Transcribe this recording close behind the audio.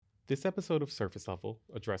This episode of Surface Level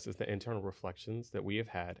addresses the internal reflections that we have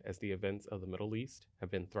had as the events of the Middle East have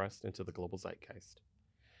been thrust into the global zeitgeist.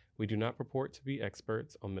 We do not purport to be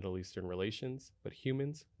experts on Middle Eastern relations, but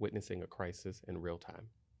humans witnessing a crisis in real time.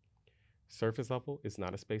 Surface Level is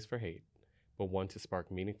not a space for hate, but one to spark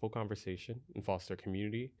meaningful conversation and foster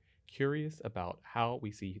community curious about how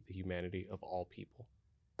we see the humanity of all people.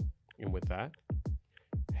 And with that,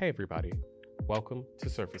 hey everybody, welcome to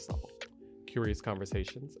Surface Level, curious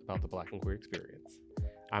conversations about the Black and queer experience.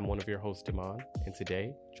 I'm one of your hosts, Damon, and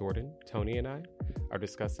today, Jordan, Tony, and I are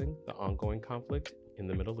discussing the ongoing conflict in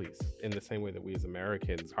the Middle East. In the same way that we as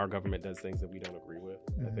Americans, our government does things that we don't agree with.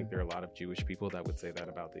 I think there are a lot of Jewish people that would say that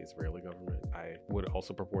about the Israeli government. I would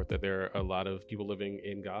also purport that there are a lot of people living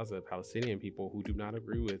in Gaza, Palestinian people, who do not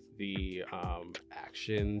agree with the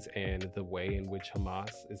actions and the way in which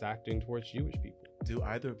Hamas is acting towards Jewish people. Do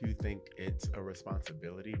either of you think it's a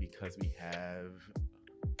responsibility because we have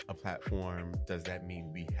a platform? Does that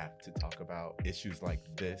mean we have to talk about issues like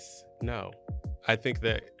this? No. I think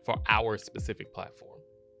that for our specific platform,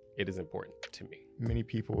 it is important to me. Many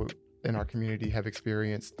people in our community have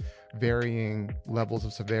experienced varying levels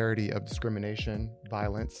of severity of discrimination,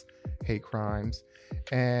 violence, hate crimes.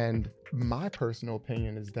 And my personal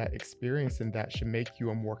opinion is that experiencing that should make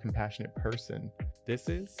you a more compassionate person. This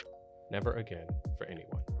is Never Again for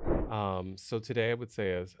anyone. So today I would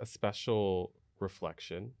say a special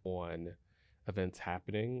reflection on events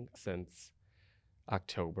happening since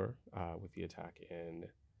October with the attack in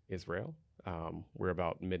Israel. We're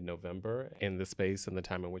about mid-November in the space and the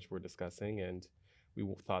time in which we're discussing, and we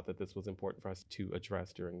thought that this was important for us to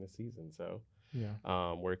address during the season. So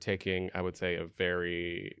we're taking, I would say, a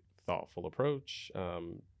very thoughtful approach,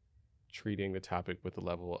 treating the topic with the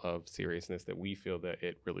level of seriousness that we feel that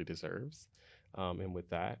it really deserves. And with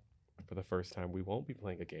that, for the first time, we won't be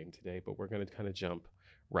playing a game today, but we're going to kind of jump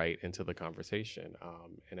right into the conversation.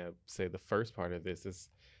 And I'd say the first part of this is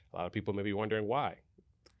a lot of people may be wondering why.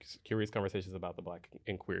 Curious conversations about the Black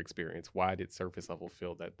and queer experience. Why did Surface Level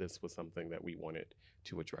feel that this was something that we wanted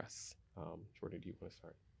to address? Jordan, do you want to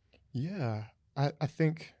start? Yeah, I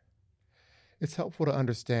think it's helpful to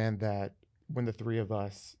understand that when the three of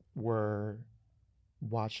us were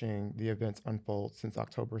watching the events unfold since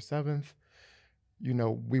October 7th,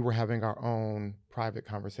 we were having our own private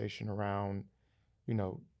conversation around,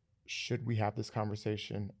 should we have this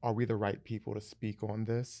conversation? Are we the right people to speak on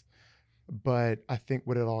this? But I think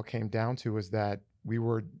what it all came down to is that we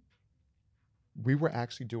were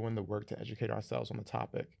actually doing the work to educate ourselves on the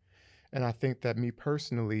topic. And I think that me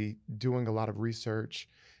personally, doing a lot of research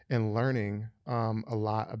and learning a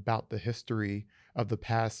lot about the history of the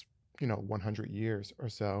past, 100 years or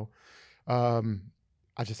so,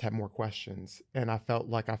 I just had more questions. And I felt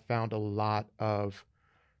like I found a lot of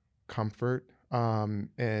comfort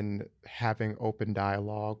in having open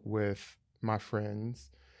dialogue with my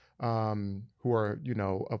friends who are,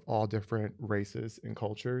 of all different races and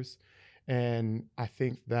cultures. And I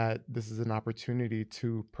think that this is an opportunity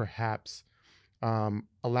to perhaps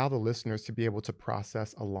allow the listeners to be able to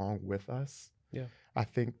process along with us. Yeah. I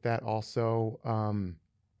think that also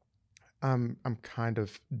I'm kind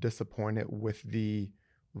of disappointed with the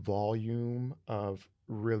volume of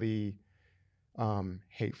really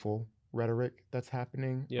hateful rhetoric that's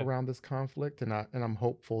happening around this conflict. And I'm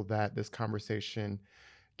hopeful that this conversation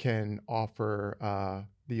can offer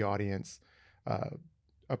the audience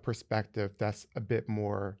a perspective that's a bit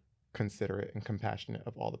more considerate and compassionate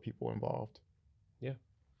of all the people involved. Yeah.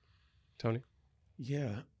 Tony?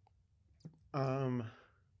 Yeah.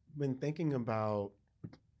 When thinking about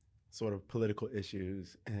sort of political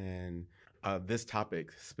issues and this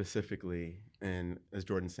topic specifically, and as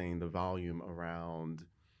Jordan's saying, the volume around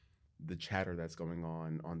the chatter that's going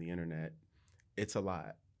on the internet, it's a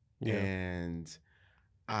lot. Yeah. And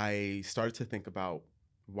I started to think about,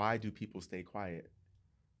 why do people stay quiet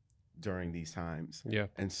during these times? Yeah.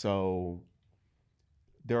 And so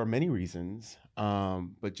there are many reasons,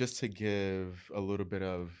 but just to give a little bit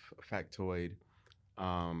of a factoid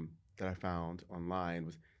that I found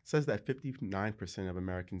online, says that 59% of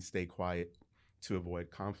Americans stay quiet to avoid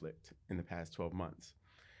conflict in the past 12 months.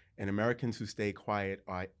 And Americans who stay quiet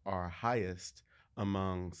are highest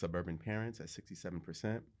among suburban parents at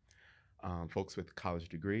 67%, folks with college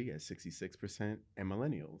degree at 66%, and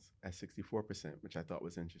millennials at 64%, which I thought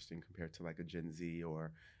was interesting compared to like a Gen Z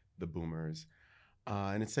or the boomers.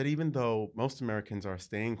 And it said even though most Americans are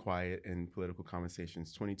staying quiet in political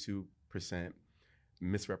conversations, 22%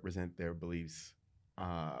 misrepresent their beliefs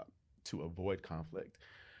to avoid conflict.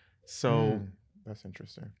 So that's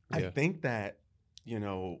interesting. I think that,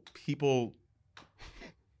 people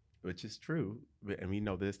which is true, and we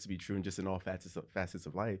know this to be true, and just in all facets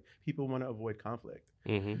of life, people want to avoid conflict.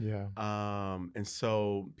 Mm-hmm. Yeah. And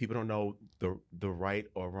so people don't know the right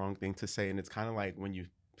or wrong thing to say, and it's kind of like when you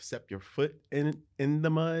step your foot in the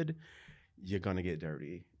mud, you're gonna get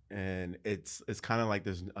dirty, and it's kind of like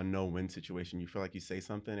there's a no-win situation. You feel like you say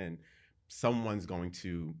something, and someone's going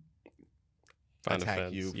to Find attack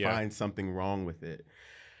offense. you, Yeah. find something wrong with it.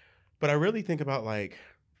 But I really think about like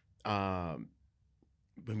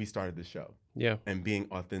when we started the show Yeah. and being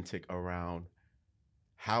authentic around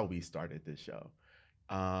how we started this show.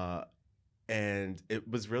 And it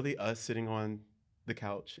was really us sitting on the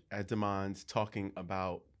couch at Damon's talking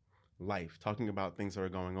about life, talking about things that are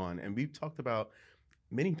going on. And we've talked about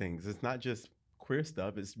many things. It's not just queer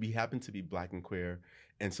stuff. We happen to be Black and queer.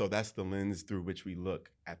 And so that's the lens through which we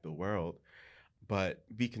look at the world. But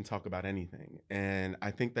we can talk about anything. And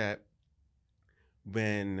I think that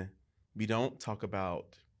when we don't talk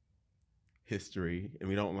about history and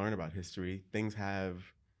we don't learn about history, things have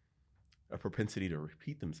a propensity to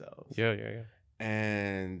repeat themselves. Yeah. Yeah. Yeah.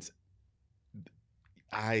 And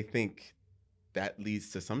I think that leads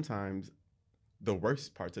to sometimes the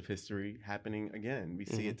worst parts of history happening again. We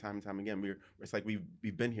see it time and time again. It's like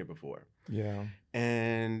we've been here before. Yeah.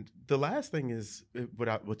 And the last thing is,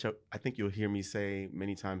 which I think you'll hear me say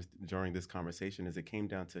many times during this conversation, is it came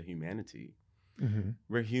down to humanity. Mm-hmm.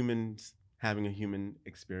 We're humans having a human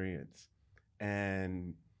experience.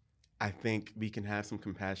 And I think we can have some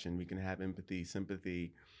compassion. We can have empathy,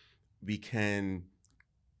 sympathy. We can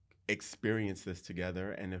experience this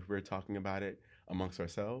together. And if we're talking about it amongst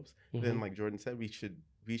ourselves, then like Jordan said,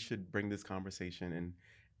 we should bring this conversation and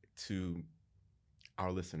to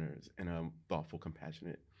our listeners in a thoughtful,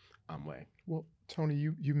 compassionate way. Well, Tony,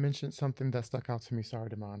 you mentioned something that stuck out to me. Sorry,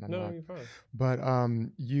 Damon. No, you're fine. But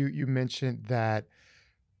you mentioned that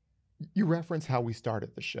you referenced how we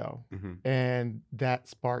started the show, and that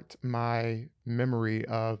sparked my memory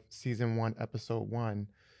of season 1, episode 1,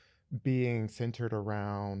 being centered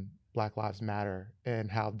around Black Lives Matter and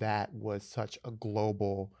how that was such a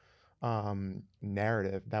global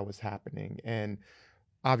narrative that was happening. And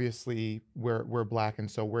obviously we're Black, and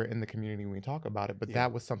so we're in the community when we talk about it, but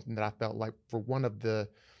that was something that I felt like for one of the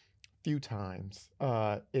few times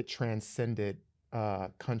it transcended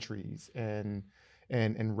countries and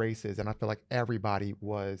races, and I feel like everybody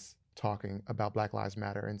was talking about Black Lives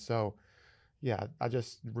Matter. And so yeah, I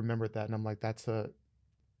just remembered that, and I'm like, that's like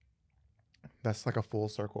a full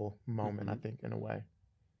circle moment, I think, in a way.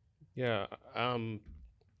 Yeah.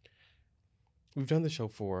 We've done the show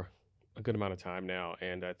for a good amount of time now,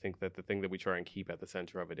 and I think that the thing that we try and keep at the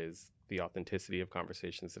center of it is the authenticity of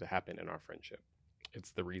conversations that happen in our friendship.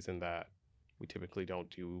 It's the reason that we typically don't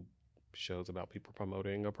do shows about people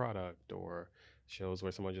promoting a product or shows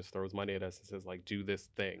where someone just throws money at us and says, like, do this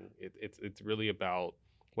thing. It's really about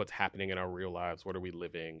what's happening in our real lives, what are we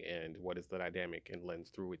living, and what is the dynamic and lens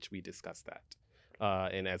through which we discuss that.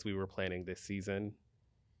 And as we were planning this season,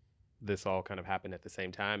 this all kind of happened at the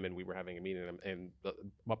same time, and we were having a meeting, and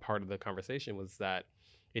a part of the conversation was that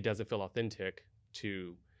it doesn't feel authentic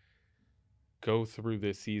to go through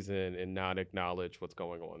this season and not acknowledge what's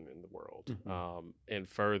going on in the world. And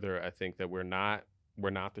further, I think that we're not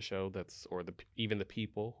the show even the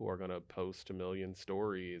people who are going to post 1 million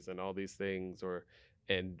stories and all these things,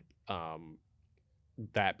 and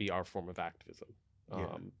that be our form of activism.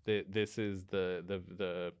 This is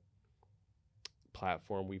the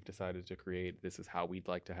platform we've decided to create. This is how we'd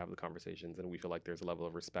like to have the conversations, and we feel like there's a level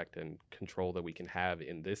of respect and control that we can have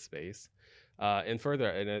in this space. And further,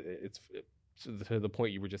 and it's to the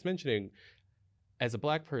point you were just mentioning, as a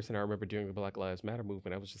Black person, I remember during the Black Lives Matter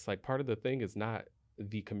movement, I was just like, part of the thing is not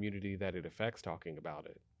the community that it affects talking about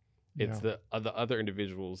it. It's the other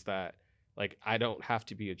individuals that, like, I don't have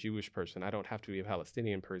to be a Jewish person, I don't have to be a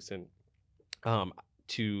Palestinian person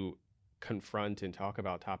to confront and talk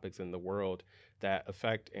about topics in the world that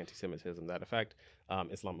affect anti-Semitism, that affect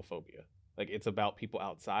Islamophobia. Like, it's about people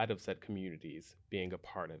outside of said communities being a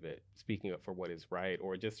part of it, speaking up for what is right,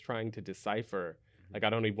 or just trying to decipher. Like, I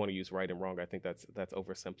don't even want to use right and wrong. I think that's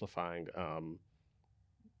oversimplifying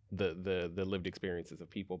the lived experiences of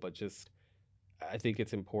people. But just, I think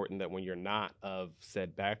it's important that when you're not of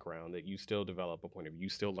said background, that you still develop a point of view, you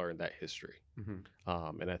still learn that history.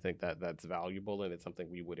 And I think that that's valuable, and it's something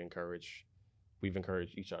we've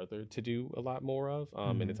encouraged each other to do a lot more of.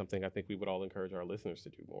 And it's something I think we would all encourage our listeners to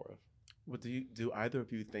do more of. Well, do either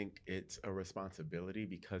of you think it's a responsibility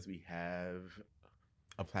because we have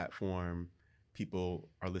a platform, people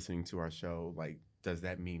are listening to our show? Like, does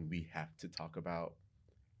that mean we have to talk about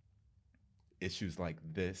issues like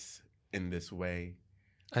this in this way?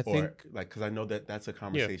 I think, Or like, because I know that that's a yeah,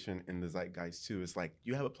 conversation in the zeitgeist too. It's like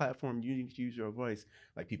you have a platform, you need to use your voice.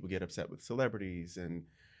 Like people get upset with celebrities and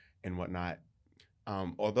whatnot.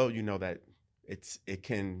 Although you know that it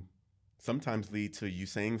can sometimes lead to you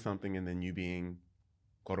saying something and then you being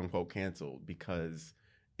quote unquote canceled because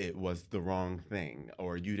it was the wrong thing,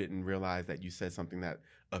 or you didn't realize that you said something that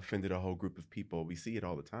offended a whole group of people. We see it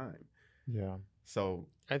all the time. Yeah. So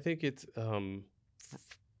I think it's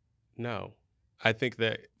no. I think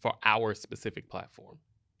that for our specific platform,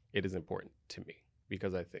 it is important to me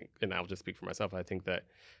because I think, and I'll just speak for myself, I think that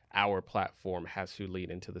our platform has to lead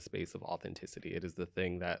into the space of authenticity. It is the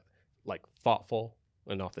thing that, like, thoughtful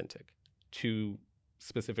and authentic, two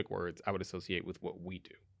specific words I would associate with what we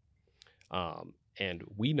do. And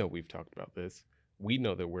we know we've talked about this. We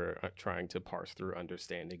know that we're trying to parse through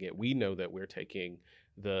understanding it. We know that we're taking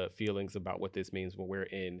the feelings about what this means when we're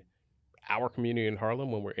in our community in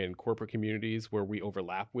Harlem, when we're in corporate communities where we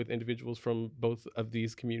overlap with individuals from both of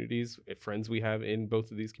these communities, friends we have in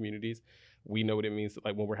both of these communities. We know what it means,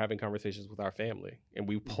 like when we're having conversations with our family, and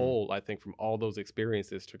we pull, I think, from all those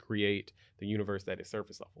experiences to create the universe that is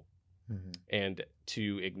surface level. And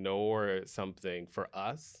to ignore something for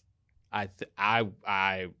us,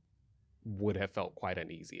 I would have felt quite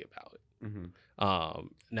uneasy about it.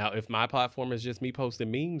 Now, if my platform is just me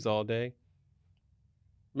posting memes all day,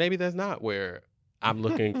 maybe that's not where I'm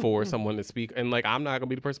looking for someone to speak. And like, I'm not gonna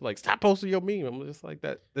be the person like, stop posting your meme. I'm just like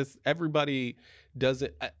that. This everybody does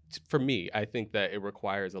it. For me, I think that it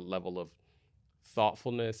requires a level of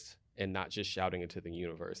thoughtfulness and not just shouting into the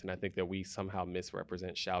universe. And I think that we somehow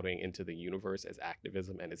misrepresent shouting into the universe as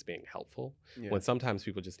activism and as being helpful, when sometimes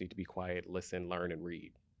people just need to be quiet, listen, learn, and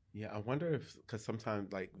read. Yeah, I wonder if because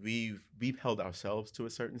sometimes like we've held ourselves to a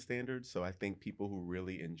certain standard, so I think people who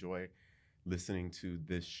really enjoy listening to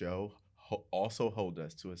this show also hold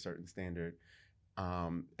us to a certain standard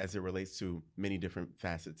as it relates to many different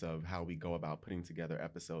facets of how we go about putting together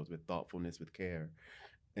episodes with thoughtfulness, with care.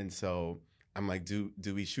 And so I'm like, do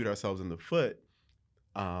we shoot ourselves in the foot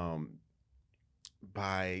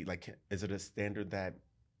by like, is it a standard that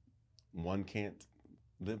one can't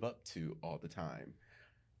live up to all the time?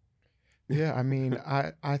 Yeah, I mean,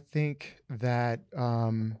 I think that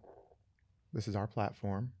this is our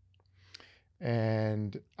platform,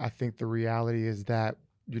 and I think the reality is that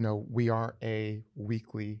we are a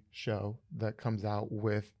weekly show that comes out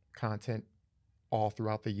with content all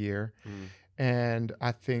throughout the year, and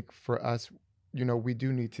I think for us, we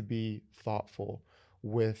do need to be thoughtful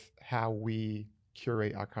with how we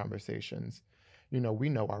curate our conversations. We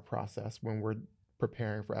know our process when we're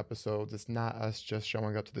preparing for episodes. It's not us just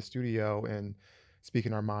showing up to the studio and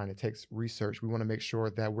speaking our mind. It takes research. We want to make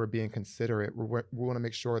sure that we're being considerate. We want to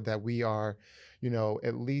make sure that we are,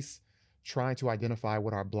 at least trying to identify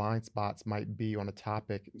what our blind spots might be on a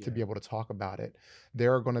topic to be able to talk about it.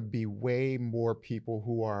 There are going to be way more people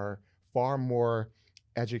who are far more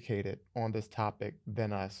educated on this topic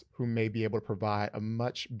than us, who may be able to provide a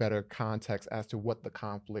much better context as to what the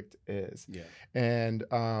conflict is, and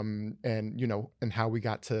and how we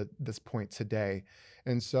got to this point today.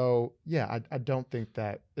 And so I don't think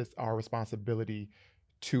that it's our responsibility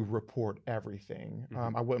to report everything.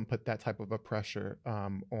 I wouldn't put that type of a pressure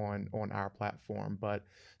on our platform. But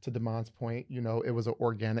to Damon's point, it was an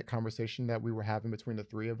organic conversation that we were having between the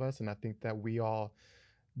three of us, and I think that we all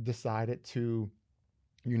decided to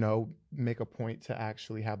make a point to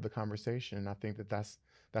actually have the conversation. And I think that that's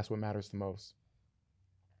what matters the most.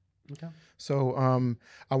 Okay. So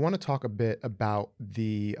I want to talk a bit about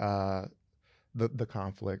the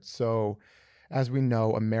conflict. So as we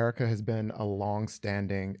know, America has been a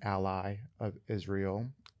long-standing ally of Israel.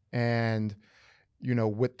 And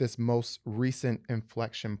with this most recent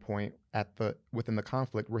inflection point within the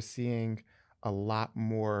conflict, we're seeing a lot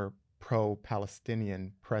more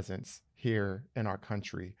pro-Palestinian presence here in our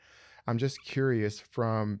country. I'm just curious,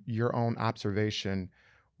 from your own observation,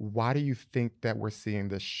 why do you think that we're seeing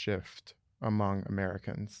this shift among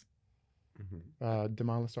Americans?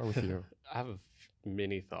 Damon, let's start with you. I have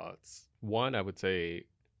many thoughts. One, I would say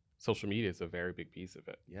social media is a very big piece of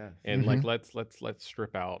it. Yes. And like let's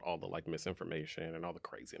strip out all the like misinformation and all the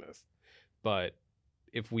craziness. But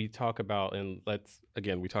if we talk about, and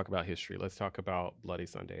we talk about history, let's talk about Bloody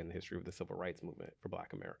Sunday and the history of the civil rights movement for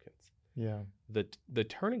Black Americans. Yeah. The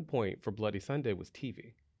turning point for Bloody Sunday was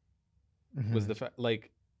TV. Was the fact,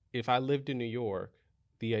 like, if I lived in New York,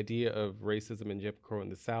 the idea of racism and Jim Crow in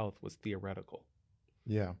the South was theoretical.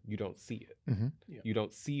 Yeah. You don't see it. Yeah. You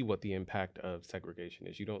don't see what the impact of segregation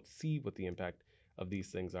is. You don't see what the impact of these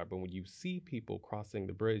things are. But when you see people crossing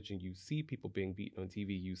the bridge and you see people being beaten on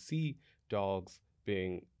TV, you see dogs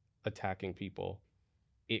attacking people,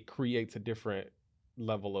 it creates a different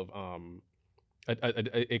level of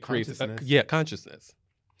it creates Consciousness. consciousness.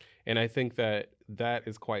 And I think that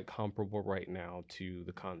is quite comparable right now to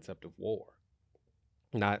the concept of war,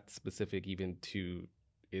 not specific even to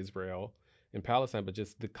Israel and Palestine, but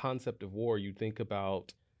just the concept of war. You think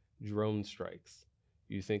about drone strikes.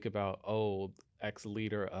 You think about, oh,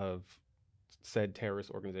 ex-leader of said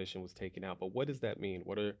terrorist organization was taken out. But what does that mean?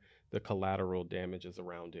 What are the collateral damages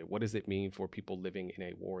around it? What does it mean for people living in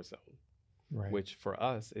a war zone? Right. Which for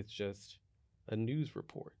us, it's just a news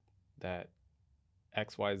report that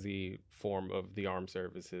XYZ form of the armed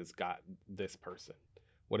services got this person.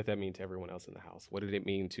 What did that mean to everyone else in the house? What did it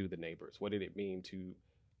mean to the neighbors? What did it mean to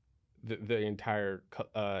the entire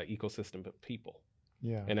ecosystem of people?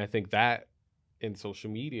 Yeah. And I think that in social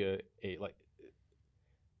media, like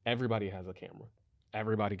everybody has a camera.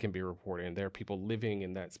 Everybody can be reported, and there are people living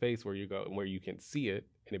in that space where you go and where you can see it,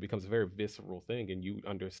 and it becomes a very visceral thing, and you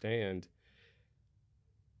understand.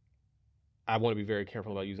 I want to be very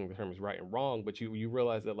careful about using the terms right and wrong, but you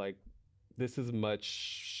realize that like this is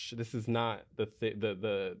not the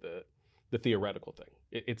theoretical thing.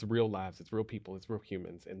 It's real lives, it's real people, it's real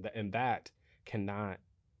humans, and that cannot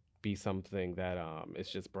be something that is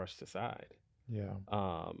just brushed aside. Yeah.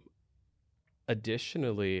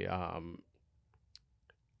 Additionally,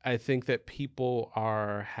 I think that people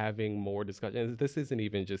are having more discussion. And this isn't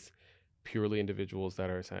even just purely individuals that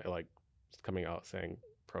are like coming out saying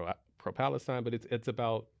pro Palestine, but it's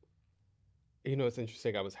about, it's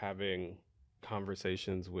interesting. I was having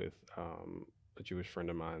conversations with a Jewish friend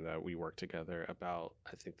of mine that we work together about,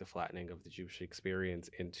 I think, the flattening of the Jewish experience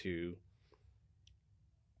into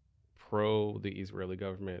pro the Israeli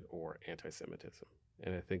government or anti-Semitism.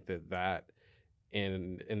 And I think that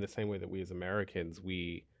in the same way that we as Americans,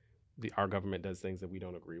 our government does things that we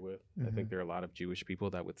don't agree with. I think there are a lot of Jewish people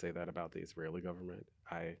that would say that about the Israeli government.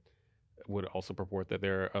 I would also purport that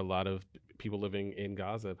there are a lot of people living in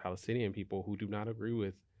Gaza, Palestinian people, who do not agree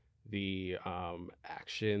with the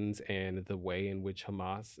actions and the way in which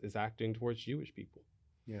Hamas is acting towards Jewish people.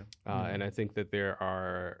 Yeah. And I think that there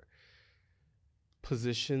are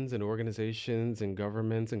positions and organizations and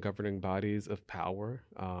governments and governing bodies of power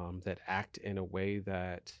that act in a way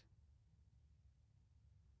that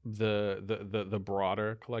the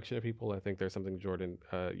broader collection of people. I think there's something, Jordan,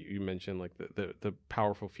 you mentioned, like the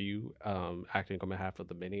powerful few acting on behalf of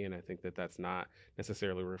the many, and I think that that's not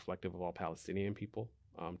necessarily reflective of all Palestinian people,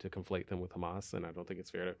 to conflate them with Hamas, and I don't think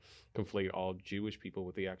it's fair to conflate all Jewish people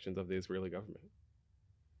with the actions of the Israeli government.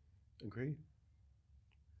 Agreed.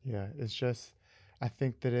 Yeah, it's just, I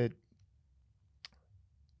think that it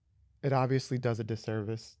obviously does a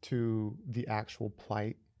disservice to the actual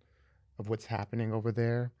plight of what's happening over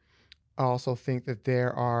there. I also think that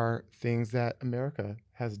there are things that America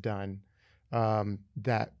has done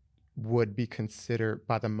that would be considered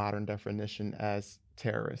by the modern definition as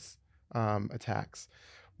terrorist attacks.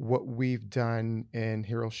 What we've done in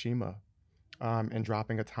Hiroshima and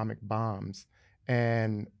dropping atomic bombs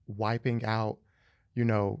and wiping out,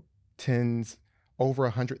 over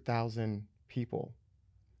 100,000 people.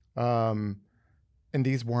 And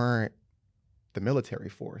these weren't the military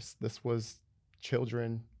force. This was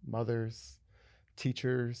children, mothers,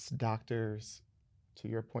 teachers, doctors, to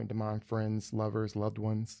your point, Damon, friends, lovers, loved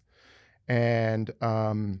ones. And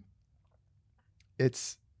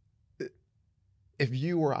if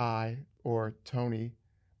you or I or Tony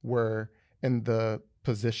were in the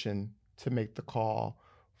position to make the call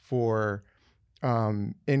for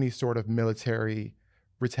any sort of military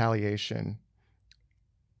retaliation,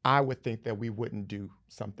 I would think that we wouldn't do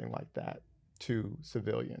something like that to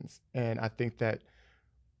civilians. And I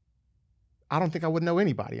don't think I would know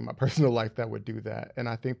anybody in my personal life that would do that. And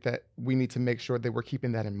I think that we need to make sure that we're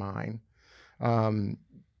keeping that in mind.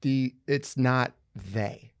 It's not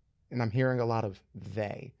they, and I'm hearing a lot of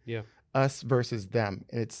they. Yeah. Us versus them.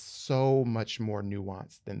 And it's so much more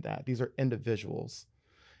nuanced than that. These are individuals,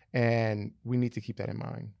 and we need to keep that in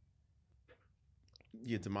mind.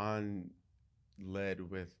 Yeah, Damon led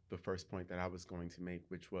with the first point that I was going to make,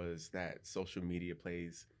 which was that social media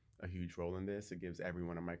plays a huge role in this. It gives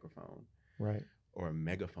everyone a microphone, right, or a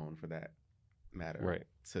megaphone for that matter, right,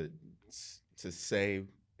 to say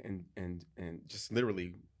and just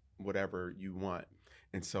literally whatever you want.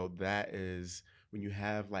 And so that is when you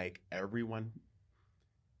have like everyone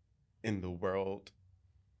in the world,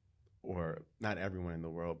 or not everyone in the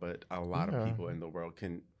world, but a lot of people in the world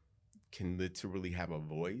can literally have a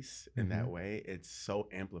voice in that way. It's so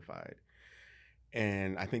amplified.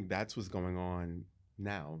 And I think that's what's going on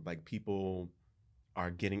now. Like, people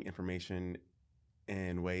are getting information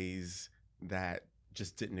in ways that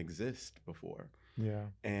just didn't exist before. Yeah.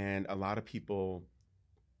 And a lot of people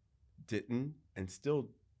didn't and still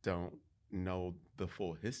don't know the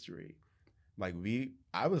full history. Like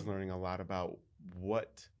I was learning a lot about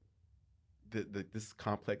what this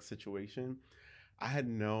complex situation. I had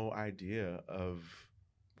no idea of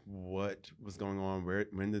what was going on.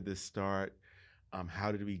 When did this start?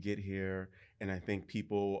 How did we get here? And I think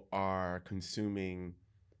people are consuming,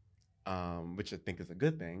 which I think is a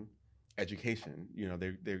good thing, education. You know,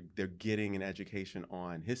 they're getting an education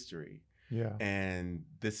on history, Yeah. and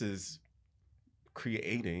this is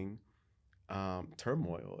creating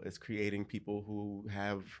turmoil. It's creating people who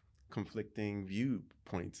have conflicting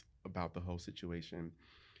viewpoints about the whole situation.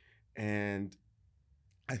 And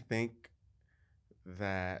I think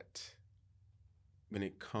that when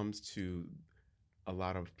it comes to a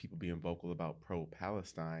lot of people being vocal about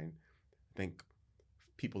pro-Palestine, I think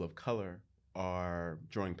people of color are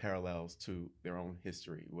drawing parallels to their own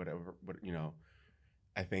history, whatever. But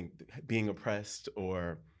I think being oppressed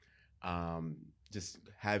or just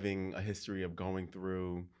having a history of going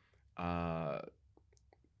through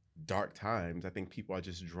dark times, I think people are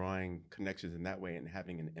just drawing connections in that way and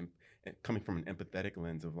having coming from an empathetic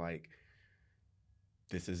lens of like,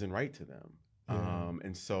 this isn't right to them. Yeah.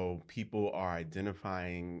 And so people are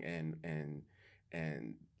identifying and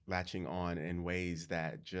latching on in ways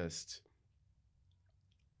that just,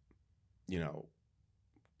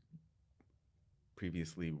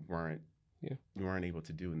 previously you weren't able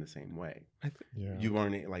to do in the same way. Yeah. You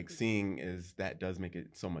weren't like seeing is that does make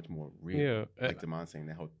it so much more real. Yeah. Like Damon saying,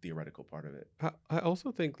 that whole theoretical part of it. I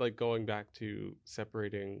also think like going back to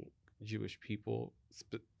separating Jewish people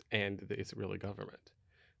and the Israeli government,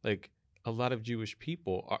 like a lot of Jewish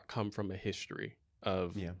people come from a history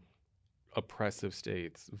of oppressive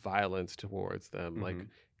states, violence towards them. Mm-hmm. Like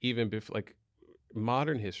even before, like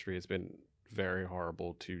modern history has been very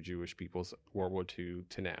horrible to Jewish peoples, World War II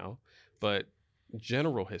to now, but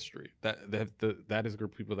general history that is a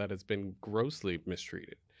group of people that has been grossly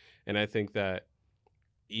mistreated. And I think that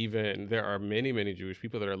even there are many Jewish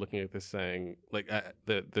people that are looking at this saying, like,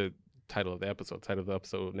 the title of the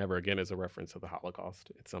episode Never Again is a reference to the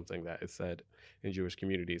Holocaust. It's something that is said in Jewish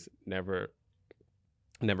communities, never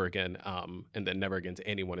again, and then never again to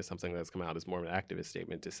anyone is something that's come out as more of an activist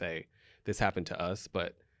statement to say this happened to us,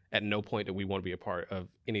 but at no point do we want to be a part of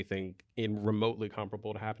anything in remotely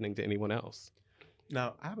comparable to happening to anyone else.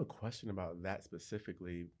 Now, I have a question about that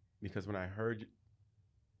specifically, because when I heard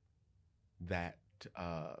that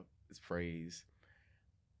phrase,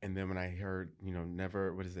 and then when I heard,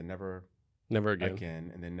 never, what is it, never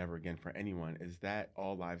again, and then never again for anyone, is that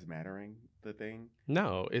all lives mattering the thing?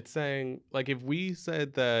 No, it's saying, like, if we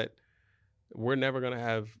said that we're never going to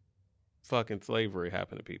have fucking slavery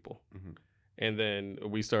happen to people, mm-hmm. and then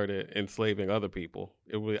we started enslaving other people,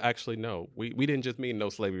 it would actually, no, we didn't just mean no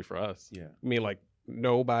slavery for us. Yeah. I mean, like,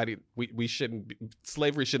 nobody, we shouldn't be,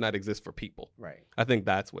 slavery should not exist for people. Right. I think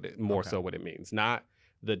that's what so what it means. Not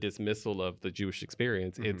the dismissal of the Jewish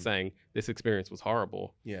experience. Mm-hmm. It's saying this experience was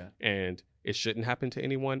horrible. Yeah. And it shouldn't happen to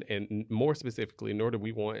anyone. And more specifically, nor do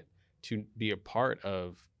we want to be a part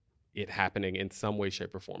of it happening in some way,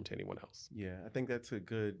 shape, or form to anyone else. Yeah, I think that's a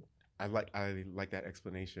good, I like that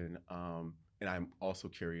explanation. And I'm also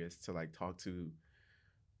curious to like talk to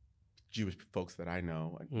Jewish folks that I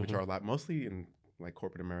know, mm-hmm. which are a lot, mostly in like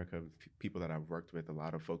corporate America, people that I've worked with, a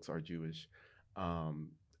lot of folks are Jewish.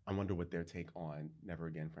 I wonder what their take on Never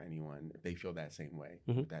Again for anyone, if they feel that same way,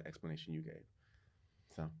 mm-hmm. with that explanation you gave.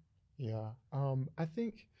 So. Yeah, I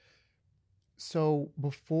think, so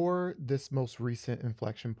before this most recent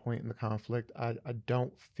inflection point in the conflict, I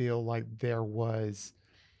don't feel like there was,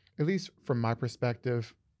 at least from my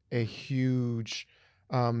perspective, a huge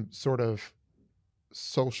sort of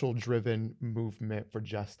social-driven movement for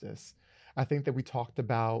justice. I think that we talked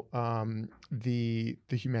about the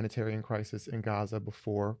humanitarian crisis in Gaza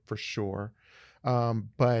before, for sure.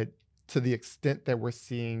 But to the extent that we're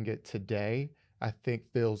seeing it today, I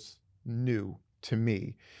think feels new to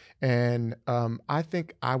me. And I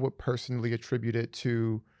think I would personally attribute it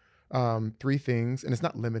to three things, and it's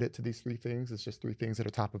not limited to these three things. It's just three things that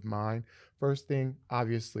are top of mind. First thing,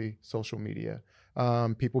 obviously, social media.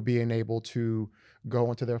 People being able to go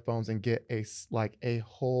onto their phones and get a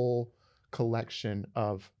whole collection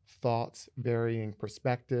of thoughts, varying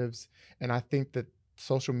perspectives. And I think that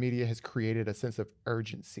social media has created a sense of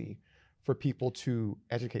urgency for people to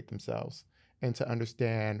educate themselves and to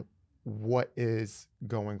understand what is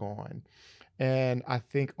going on. And I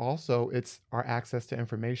think also it's our access to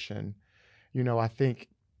information. I think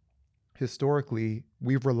historically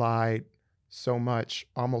we've relied so much,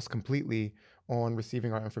 almost completely, on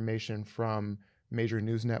receiving our information from major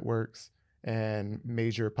news networks and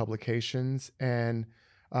major publications. And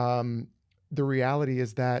um, the reality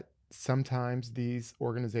is that sometimes these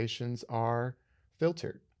organizations are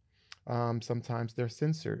filtered, sometimes they're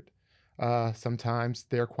censored, sometimes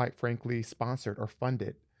they're quite frankly sponsored or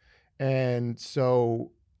funded. And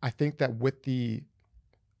so I think that with the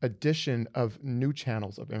addition of new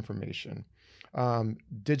channels of information,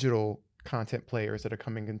 digital content players that are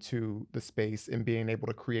coming into the space and being able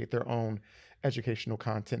to create their own educational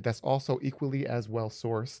content that's also equally as well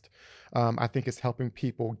sourced. I think it's helping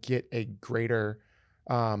people get a greater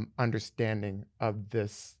understanding of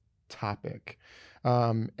this topic.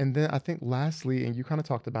 And then I think lastly, and you kind of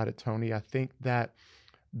talked about it, Tony, I think that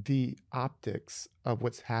the optics of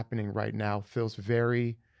what's happening right now feels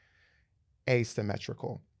very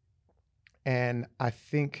asymmetrical. And I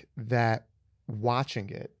think that watching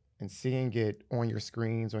it and seeing it on your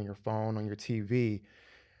screens, on your phone, on your TV,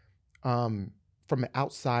 from an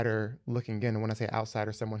outsider looking in, and when I say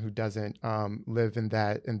outsider, someone who doesn't live in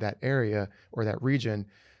that area or that region,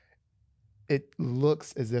 it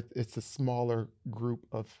looks as if it's a smaller group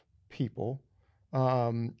of people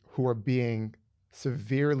who are being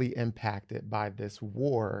severely impacted by this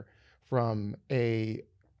war from a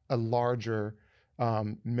larger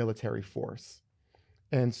military force.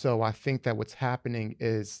 And so I think that what's happening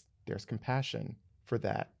is there's compassion for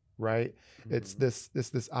that, right? It's Mhm.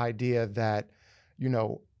 this idea that, you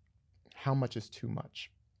know, how much is too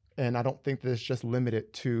much? And I don't think that it's just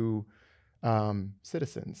limited to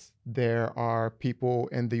citizens. There are people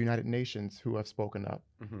in the United Nations who have spoken up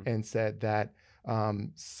Mhm. and said that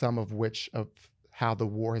some of which of how the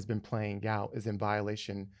war has been playing out is in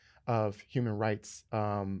violation of human rights,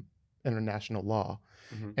 international law.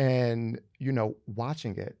 Mhm. And,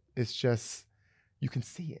 watching it, it's just, you can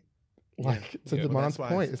see it. Yeah. Like, to Yeah. Well, Damon's that's why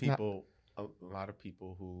point, it's not, people, a lot of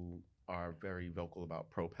people who are very vocal about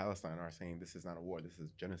pro-Palestine are saying this is not a war, this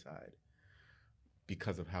is genocide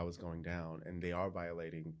because of how it's going down, and they are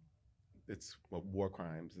violating. It's what war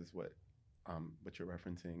crimes is what you're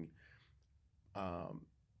referencing. Um,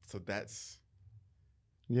 so that's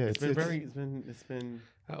yeah, it's it's, been it's, very it's been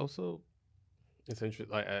I also, it's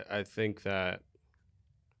interesting. Like, I think that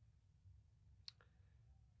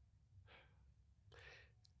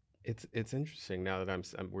it's interesting now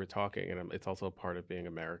that we're talking, and it's also a part of being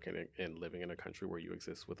American and living in a country where you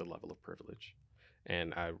exist with a level of privilege.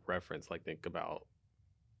 And I reference, like, think about,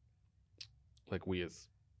 like, we as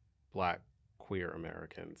Black queer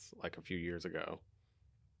Americans, like, a few years ago,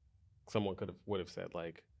 someone would have said,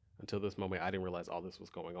 like, until this moment I didn't realize all this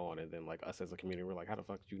was going on, and then, like, us as a community, we're like, how the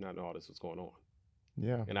fuck did you not know all this was going on?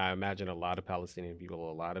 yeah, And I imagine a lot of Palestinian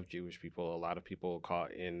people, a lot of Jewish people, a lot of people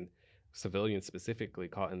caught in, civilians specifically,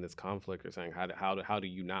 caught in this conflict, are saying, how do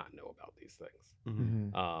you not know about these things?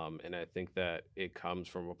 mhm. hmm And I think that it comes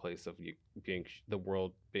from a place of you being, the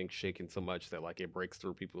world being shaken so much that, like, it breaks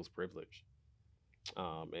through people's privilege,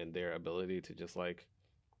 and their ability to just, like,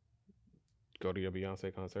 go to your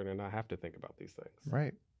Beyonce concert and not have to think about these things.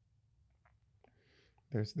 right.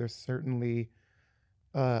 There's certainly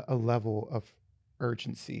a level of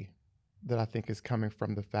urgency that I think is coming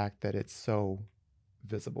from the fact that it's so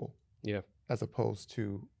visible, Yeah. as opposed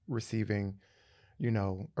to receiving,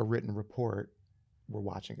 a written report. We're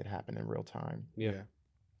watching it happen in real time. Yeah.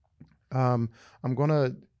 Yeah. I'm going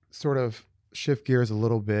to sort of shift gears a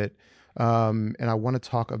little bit, and I want to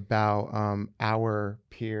talk about our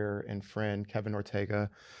peer and friend, Kevin Ortega.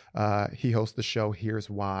 He hosts the show Here's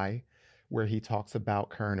Why, where he talks about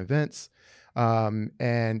current events.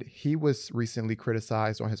 And he was recently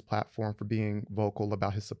criticized on his platform for being vocal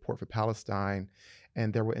about his support for Palestine.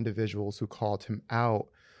 And there were individuals who called him out,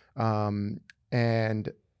 and,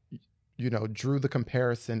 drew the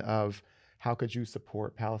comparison of how could you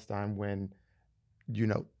support Palestine when,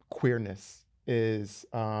 queerness is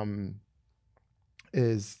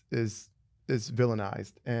is is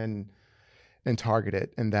villainized and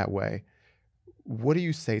targeted in that way. What do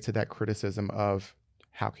you say to that criticism of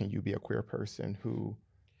how can you be a queer person who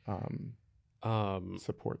um, Um,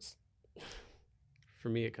 supports? for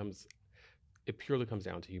me, it purely comes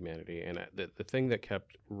down to humanity, and the thing that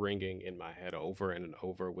kept ringing in my head over and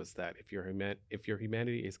over was that if your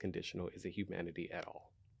humanity is conditional, is it humanity at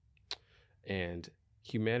all? And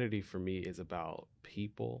humanity for me is about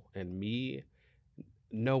people and me.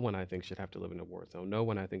 No one, I think, should have to live in a war zone. No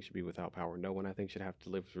one, I think, should be without power. No one, I think, should have to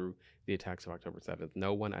live through the attacks of October 7th.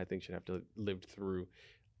 No one, I think, should have to live through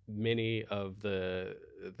many of the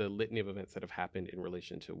litany of events that have happened in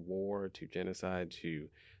relation to war, to genocide, to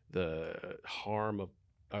the harm of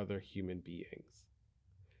other human beings.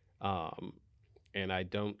 Um, and I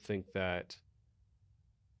don't think that,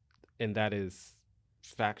 and that is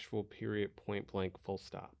factual, period, point blank, full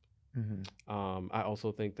stop. I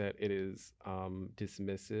also think that it is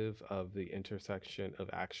dismissive of the intersection of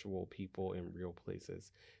actual people in real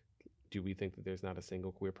places. Do we think that there's not a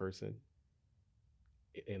single queer person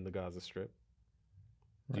in the Gaza Strip?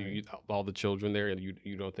 Do you, all the children there, and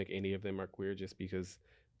you don't think any of them are queer just because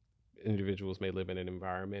individuals may live in an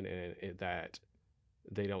environment and that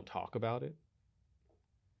they don't talk about it?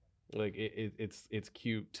 Like it's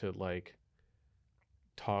cute to like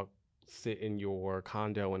sit in your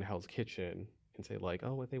condo in Hell's Kitchen and say like,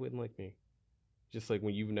 oh, they wouldn't like me. Just like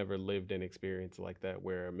when you've never lived an experience like that,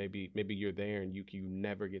 where maybe you're there and you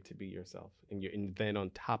never get to be yourself, and then on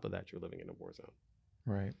top of that you're living in a war zone.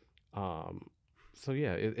 Right. So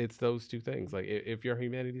yeah, it's those two things. Like if your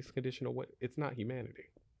humanity is conditional, what it's not humanity.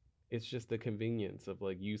 It's just the convenience of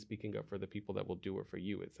like you speaking up for the people that will do it for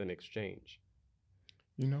you. It's an exchange.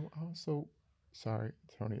 You know, also, sorry,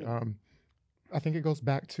 Tony. I think it goes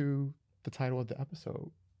back to the title of the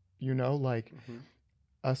episode. You know, like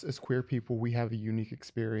us as queer people, we have a unique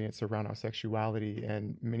experience around our sexuality,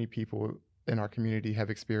 and many people in our community have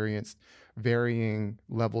experienced varying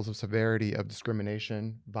levels of severity of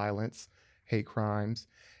discrimination, violence, hate crimes.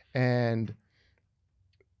 And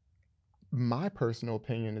my personal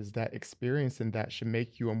opinion is that experiencing that should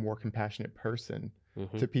make you a more compassionate person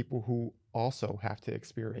to people who also have to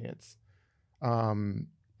experience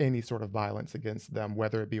any sort of violence against them,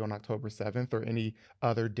 whether it be on October 7th or any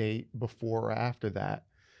other date before or after that.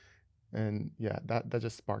 And yeah, that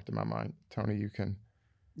just sparked in my mind. Tony, you can.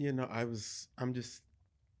 You know, I'm just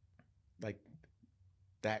like,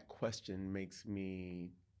 that question makes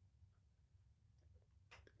me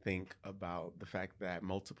think about the fact that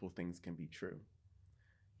multiple things can be true.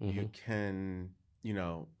 You can,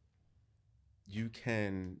 you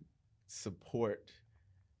can support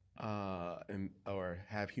or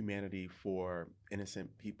have humanity for innocent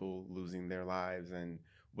people losing their lives and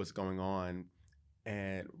what's going on,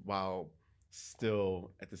 and while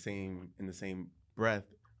still in the same breath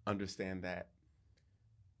understand that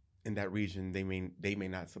in that region they may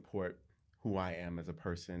not support who I am as a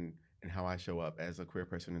person and how I show up as a queer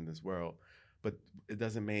person in this world. But it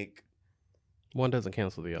doesn't make one doesn't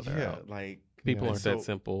cancel the other out. Like people aren't that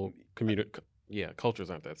simple. Cultures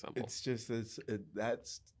aren't that simple. It's just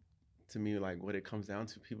that's to me like what it comes down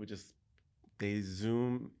to. People just they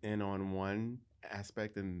zoom in on one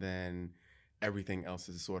aspect and then everything else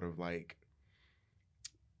is sort of like,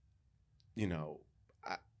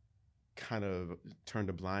 I kind of turned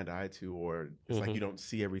a blind eye to, or it's like you don't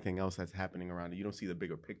see everything else that's happening around you. You don't see the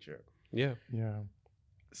bigger picture. Yeah.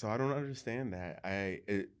 So I don't understand that.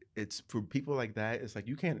 It's for people like that. It's like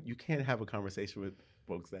you can't have a conversation with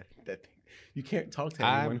folks that you can't talk to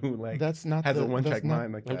anyone who like that's not has a one-track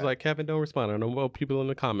mind like that. I'm like, Kevin, don't respond. I don't know people in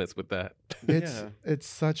the comments with that. It's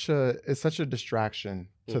such a distraction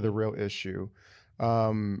to the real issue.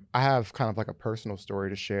 I have kind of like a personal story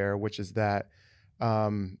to share, which is that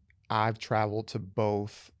I've traveled to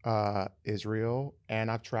both Israel and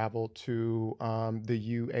I've traveled to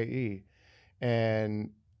the UAE, and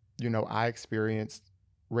I experienced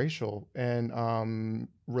racial and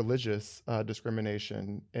religious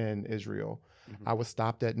discrimination in Israel. I was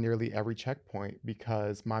stopped at nearly every checkpoint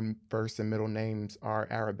because my first and middle names are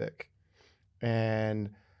Arabic.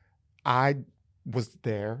 And I was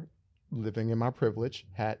there living in my privilege,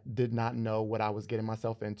 did not know what I was getting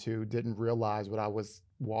myself into, didn't realize what I was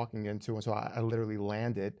walking into. And so I literally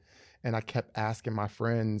landed, and I kept asking my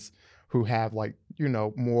friends who have like,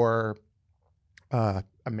 more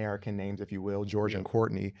American names, if you will, George and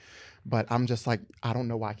Courtney. But I'm just like, I don't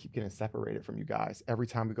know why I keep getting separated from you guys. Every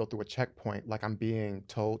time we go through a checkpoint, like I'm being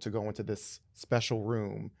told to go into this special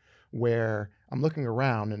room where I'm looking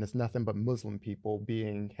around and it's nothing but Muslim people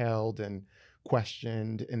being held and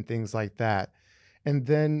questioned and things like that. And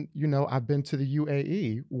then, I've been to the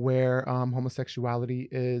UAE where homosexuality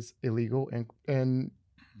is illegal and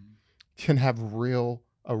can have a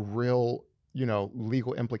real,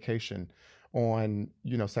 legal implication on,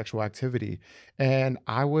 sexual activity. And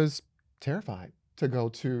I was terrified to go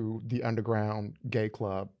to the underground gay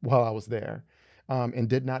club while I was there, and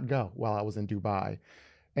did not go while I was in Dubai.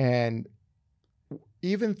 And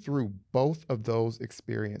even through both of those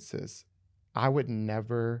experiences, I would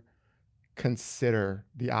never consider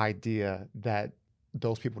the idea that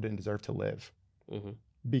those people didn't deserve to live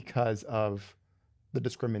because of the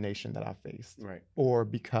discrimination that I faced, right, or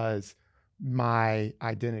because my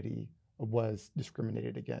identity was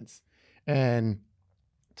discriminated against. And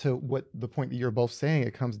to what the point that you're both saying,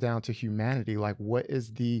 it comes down to humanity. Like, what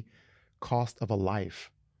is the cost of a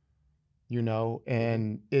life?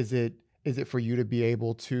 And is it for you to be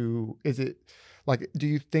able to, is it Like, do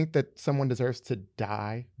you think that someone deserves to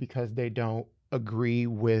die because they don't agree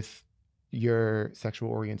with your sexual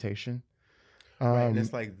orientation? Right, and it's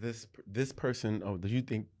Um, like this person. Oh, do you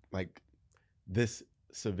think like this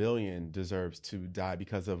civilian deserves to die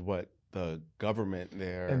because of what the government and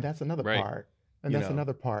there? that's another Right. part. And You that's know,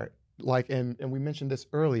 another part. Like, and we mentioned this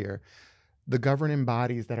earlier, the governing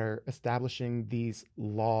bodies that are establishing these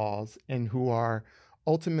laws and who are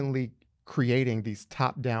ultimately creating these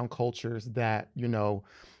top-down cultures that,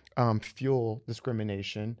 fuel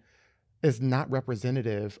discrimination is not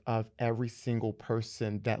representative of every single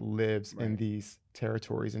person that lives in right? these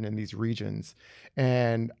territories and in these regions.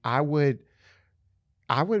 And I would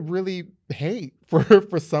really hate for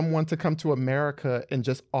for someone to come to America and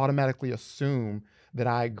just automatically assume that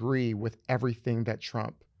I agree with everything that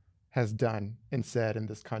Trump has done and said in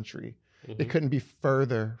this country. It Hmm. couldn't be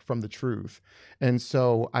further from the truth. And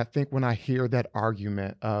so I think when I hear that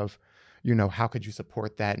argument of, how could you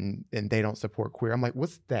support that and they don't support queer? I'm like,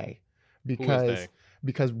 what's they? Who is Because they?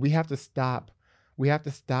 because we have to stop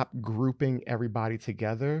grouping everybody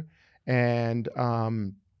together and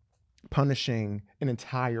punishing an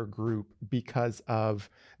entire group because of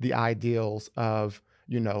the ideals of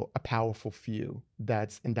a powerful few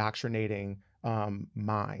that's indoctrinating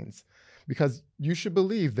minds, because you should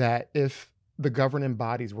believe that if the governing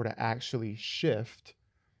bodies were to actually shift,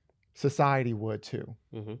 society would too,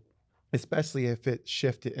 Hmm. especially if it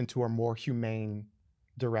shifted into a more humane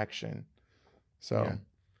direction. Yeah. So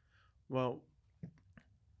Well,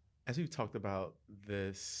 as we've talked about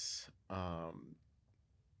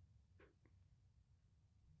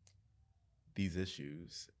these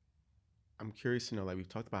issues, I'm curious to know, like we've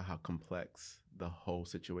talked about how complex the whole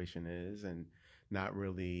situation is and not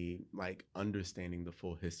really like understanding the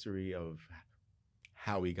full history of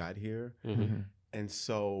how we got here. Hmm. mhm. And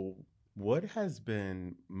so what has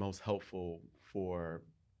been most helpful for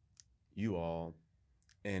you all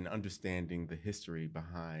in understanding the history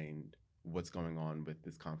behind what's going on with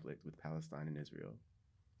this conflict with Palestine and Israel?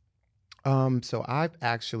 So I've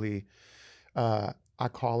actually, I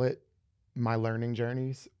call it my learning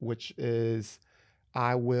journeys, which is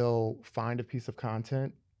I will find a piece of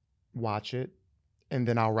content, watch it, and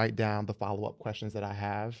then I'll write down the follow up questions that I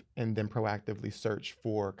have and then proactively search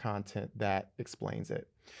for content that explains it.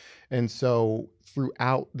 And so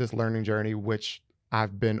throughout this learning journey, which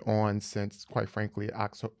I've been on since, quite frankly,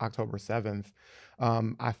 October 7th,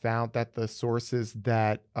 I found that the sources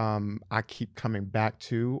that I keep coming back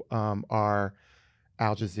to are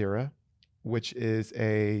Al Jazeera, which is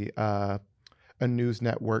a news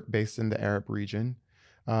network based in the Arab region.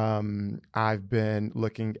 I've been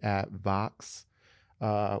looking at Vox,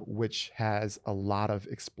 which has a lot of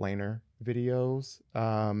explainer videos,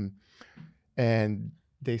 and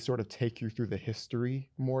they sort of take you through the history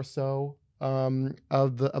more so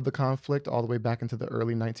of the conflict all the way back into the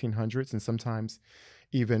early 1900s and sometimes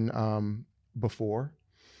even before.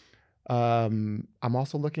 I'm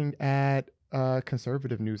also looking at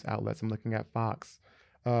conservative news outlets. I'm looking at Fox.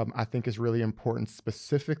 I think is really important,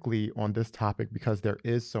 specifically on this topic, because there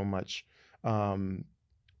is so much, um,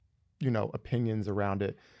 opinions around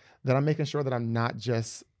it, that I'm making sure that I'm not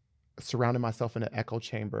just surrounding myself in an echo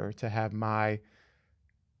chamber to have my,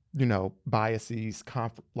 biases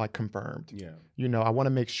confirmed. Yeah. I want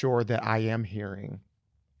to make sure that I am hearing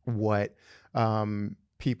what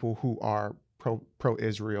people who are pro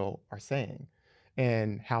Israel are saying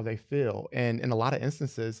and how they feel. And in a lot of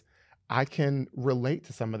instances, I can relate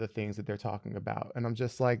to some of the things that they're talking about. And I'm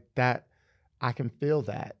just like, that I can feel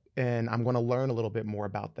that. And I'm going to learn a little bit more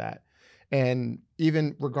about that. And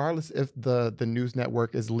even regardless if the news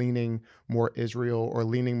network is leaning more Israel or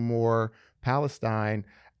leaning more Palestine,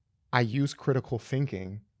 I use critical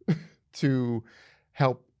thinking to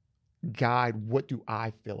help guide what do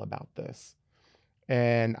I feel about this.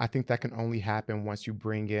 And I think that can only happen once you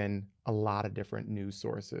bring in a lot of different news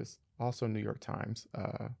sources. Also, New York Times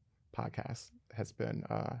podcast has been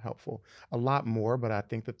helpful. A lot more, but I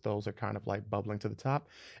think that those are kind of like bubbling to the top.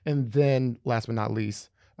 And then, last but not least,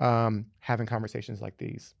 having conversations like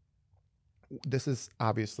these. This is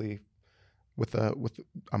obviously with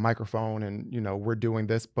a microphone, and we're doing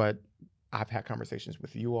this, but I've had conversations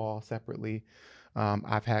with you all separately.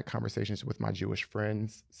 I've had conversations with my Jewish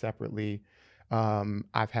friends separately.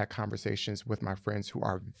 I've had conversations with my friends who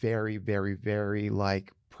are very, very, very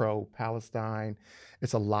like pro Palestine.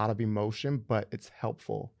 It's a lot of emotion, but it's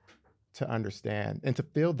helpful to understand and to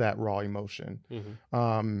feel that raw emotion,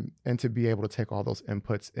 Hmm. and to be able to take all those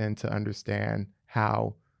inputs and to understand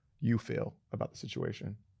how you feel about the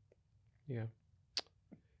situation. Yeah.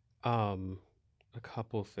 Um, a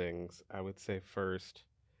couple things I would say first.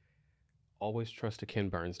 always trust a Ken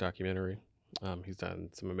Burns documentary. He's done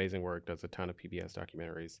some amazing work, does a ton of PBS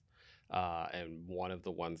documentaries. And one of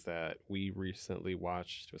the ones that we recently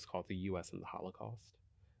watched was called The U.S. and the Holocaust.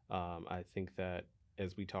 I think that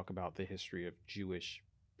as we talk about the history of Jewish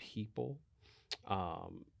people,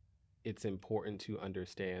 um, it's important to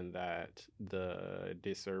understand that the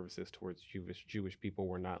disservices towards Jewish people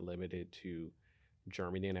were not limited to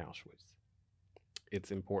Germany and Auschwitz.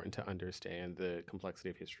 It's important to understand the complexity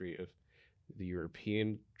of history of the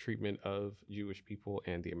European treatment of Jewish people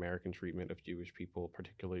and the American treatment of Jewish people,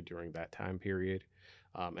 particularly during that time period.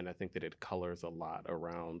 And I think that it colors a lot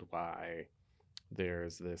around why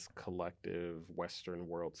there's this collective Western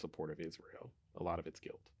world support of Israel. A lot of it's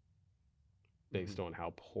guilt based on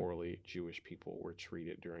how poorly Jewish people were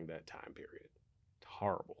treated during that time period.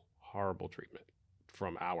 Horrible, horrible treatment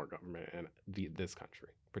from our government and this country,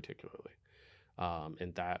 particularly.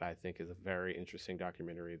 And that I think is a very interesting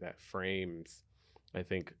documentary that frames, I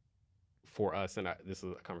think, for us, and this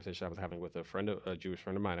is a conversation I was having with a Jewish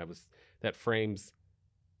friend of mine. That frames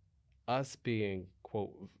us being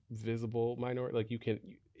quote visible minority. Like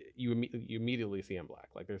you immediately see I'm black.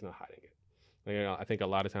 Like there's no hiding it. Like, I think a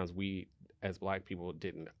lot of times we as black people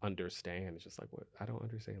didn't understand. It's just like what I don't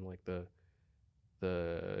understand like the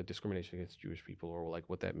discrimination against Jewish people or like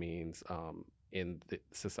what that means in the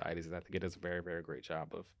societies. And I think it does a very, very great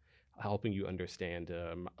job of helping you understand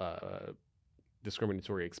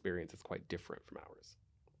discriminatory experience is quite different from ours.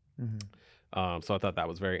 So I thought that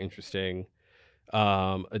was very interesting.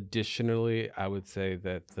 Additionally, I would say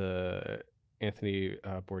that the Anthony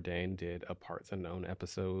Bourdain did a Parts Unknown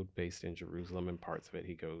episode based in Jerusalem, and parts of it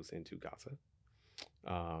he goes into Gaza.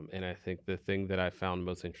 And I think the thing that I found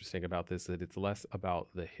most interesting about this is that it's less about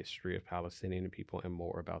the history of Palestinian people and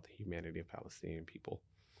more about the humanity of Palestinian people.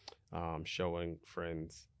 Showing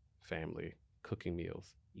friends, family, cooking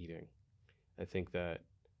meals, eating. I think that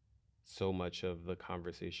so much of the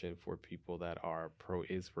conversation for people that are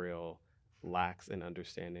pro-Israel lacks an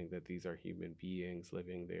understanding that these are human beings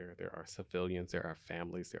living there. There are civilians, there are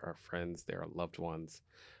families, there are friends, there are loved ones.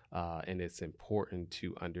 And it's important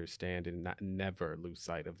to understand and never lose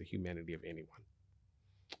sight of the humanity of anyone.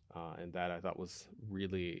 And that I thought was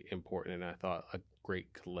really important. And I thought a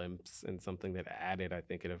great glimpse and something that added, I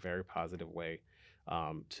think, in a very positive way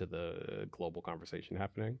to the global conversation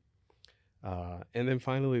happening. And then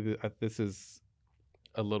finally, this is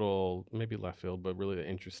a little maybe left field, but really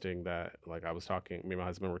interesting that like I was talking, me and my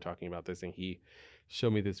husband were talking about this, and he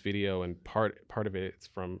showed me this video, and part of it's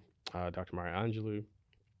from Dr. Maya Angelou.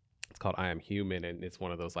 It's called I Am Human, and it's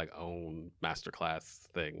one of those like own masterclass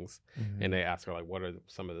things. And they ask her like, what are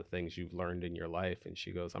some of the things you've learned in your life? And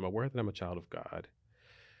she goes, I'm aware that I'm a child of God,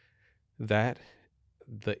 that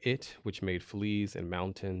the it which made fleas and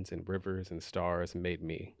mountains and rivers and stars made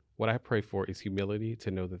me. What I pray for is humility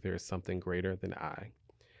to know that there is something greater than I,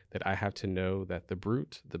 that I have to know that the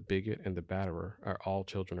brute, the bigot, and the batterer are all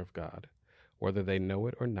children of God. Whether they know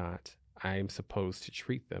it or not, I am supposed to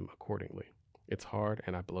treat them accordingly. It's hard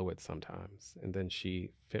and I blow it sometimes. And then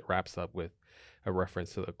she wraps up with a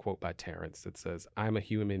reference to a quote by Terrence that says, I'm a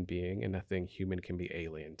human being and nothing human can be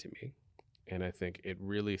alien to me. And I think it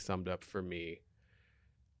really summed up for me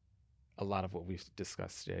a lot of what we've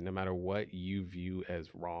discussed today. No matter what you view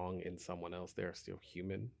as wrong in someone else, they are still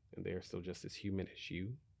human and they are still just as human as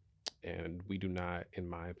you. And we do not, in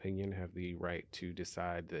my opinion, have the right to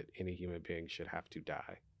decide that any human being should have to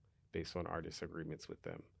die based on our disagreements with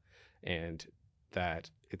them. And that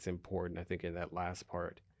it's important, I think, in that last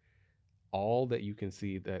part, all that you can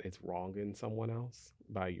see that it's wrong in someone else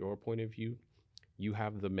by your point of view, you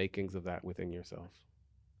have the makings of that within yourself.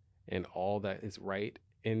 And all that is right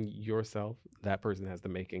in yourself, that person has the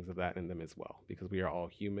makings of that in them as well, because we are all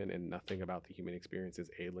human and nothing about the human experience is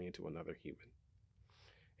alien to another human.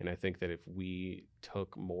 And I think that if we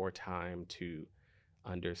took more time to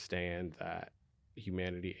understand that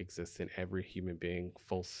humanity exists in every human being,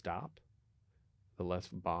 full stop, the less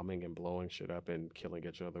bombing and blowing shit up and killing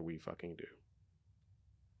each other we fucking do.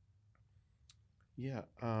 Yeah.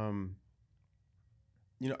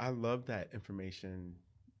 I love that information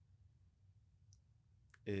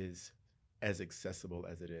is as accessible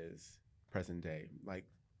as it is present day. Like,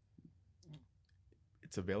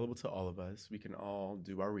 it's available to all of us. We can all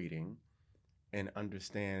do our reading and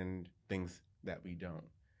understand things that we don't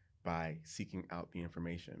by seeking out the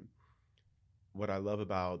information. What I love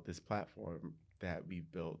about this platform that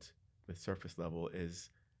we've built with Surface Level is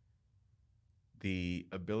the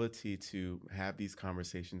ability to have these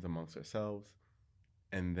conversations amongst ourselves,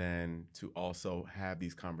 and then to also have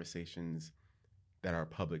these conversations that are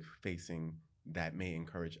public facing that may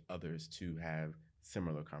encourage others to have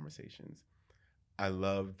similar conversations. I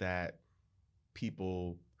love that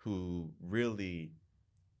people who really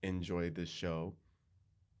enjoy this show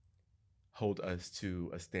hold us to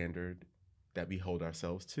a standard that we hold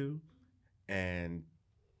ourselves to and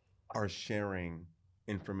are sharing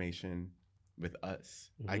information with us.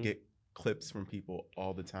 I Mm-hmm. get clips from people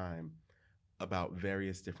all the time about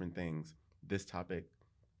various different things. This topic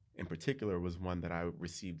in particular was one that I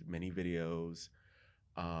received many videos,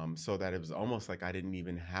 so that it was almost like I didn't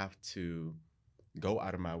even have to go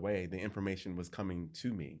out of my way. The information was coming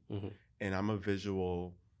to me. Mm-hmm. And I'm a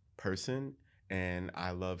visual person and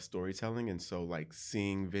I love storytelling. And so, like,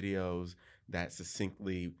 seeing videos that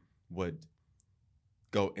succinctly would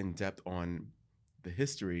go in depth on the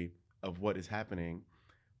history of what is happening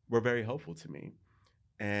were very helpful to me.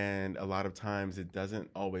 And a lot of times it doesn't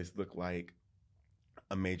always look like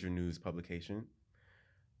a major news publication.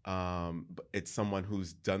 But it's someone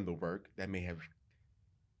who's done the work that may have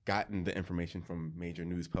gotten the information from major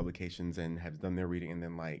news publications and have done their reading and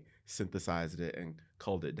then like synthesized it and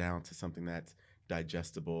culled it down to something that's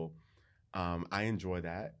digestible. I enjoy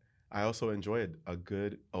that. I also enjoy a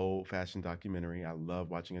good old-fashioned documentary. I love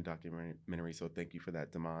watching a documentary, so thank you for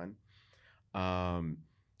that, Damon.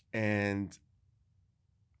 And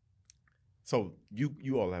so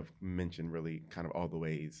you all have mentioned really kind of all the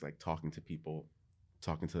ways, like talking to people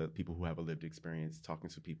who have a lived experience, talking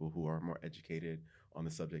to people who are more educated on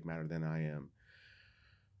the subject matter than I am.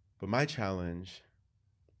 But my challenge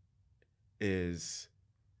is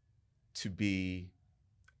to be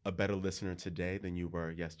a better listener today than you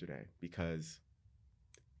were yesterday, because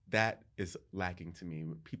that is lacking to me.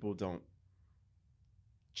 People don't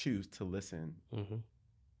choose to listen Mm-hmm.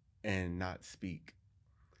 and not speak.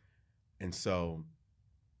 And so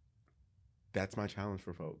that's my challenge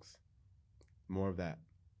for folks. More of that.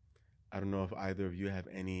 I don't know if either of you have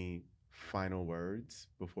any final words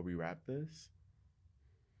before we wrap this.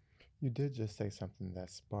 You did just say something that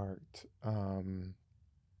sparked.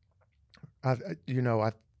 You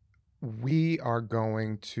know, we are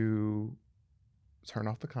going to turn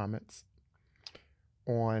off the comments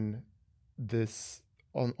on this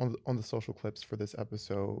on the social clips for this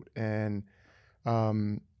episode, and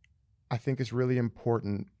um, I think it's really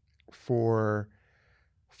important for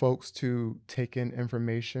folks to take in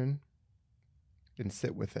information and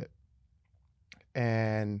sit with it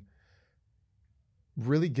and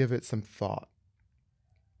really give it some thought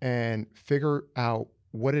and figure out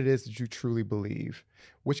what it is that you truly believe,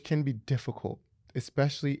 which can be difficult,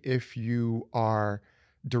 especially if you are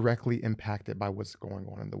directly impacted by what's going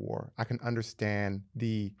on in the war. I can understand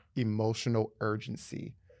the emotional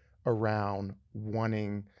urgency around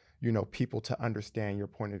wanting, people to understand your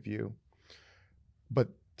point of view. But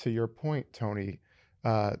to your point, Tony,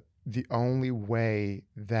 the only way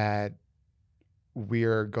that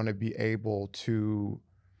we're going to be able to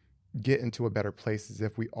get into a better place is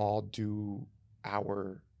if we all do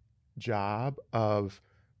our job of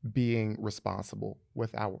being responsible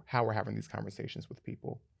with how we're having these conversations with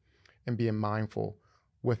people and being mindful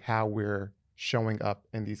with how we're showing up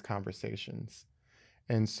in these conversations.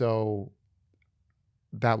 And so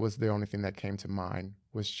that was the only thing that came to mind,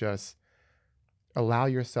 was just allow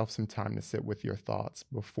yourself some time to sit with your thoughts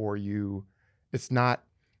before it's not,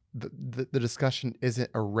 the discussion isn't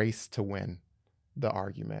a race to win the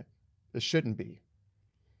argument. It shouldn't be.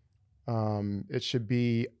 It should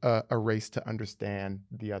be a race to understand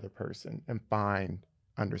the other person and find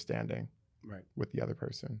understanding Right. with the other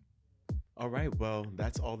person. All right. Well,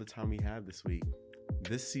 that's all the time we have this week.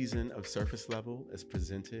 This season of Surface Level is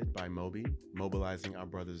presented by Moby, Mobilizing Our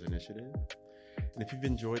Brothers Initiative. And if you've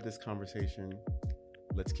enjoyed this conversation,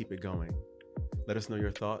 let's keep it going. Let us know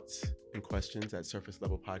your thoughts and questions at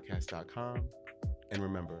surfacelevelpodcast.com. And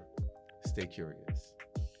remember, stay curious.